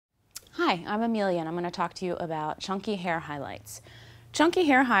Hi, I'm Amelia and I'm going to talk to you about chunky hair highlights. Chunky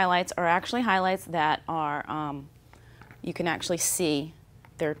hair highlights are actually highlights that are, you can actually see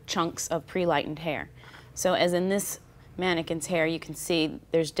they're chunks of pre-lightened hair. So as in this mannequin's hair, you can see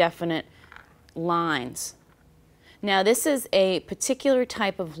there's definite lines. Now this is a particular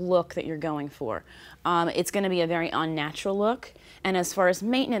type of look that you're going for. It's going to be a very unnatural look, and as far as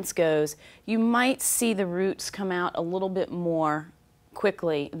maintenance goes, you might see the roots come out a little bit more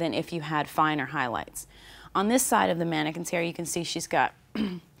quickly than if you had finer highlights. On this side of the mannequin's hair, you can see she's got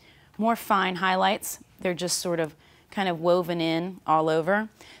more fine highlights. They're just sort of kind of woven in all over.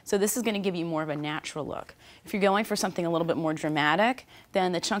 So this is going to give you more of a natural look. If you're going for something a little bit more dramatic,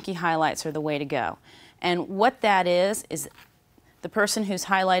 then the chunky highlights are the way to go. And what that is the person who's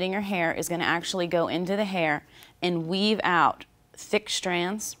highlighting her hair is going to actually go into the hair and weave out thick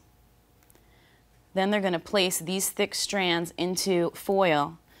strands. Then they're going to place these thick strands into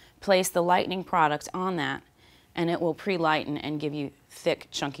foil, place the lightening product on that, and it will pre-lighten and give you thick,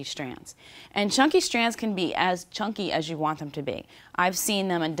 chunky strands. And chunky strands can be as chunky as you want them to be. I've seen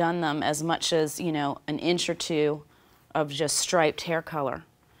them and done them as much as, you know, an inch or two of just striped hair color.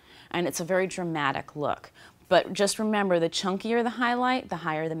 And it's a very dramatic look. But just remember, the chunkier the highlight, the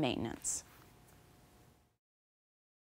higher the maintenance.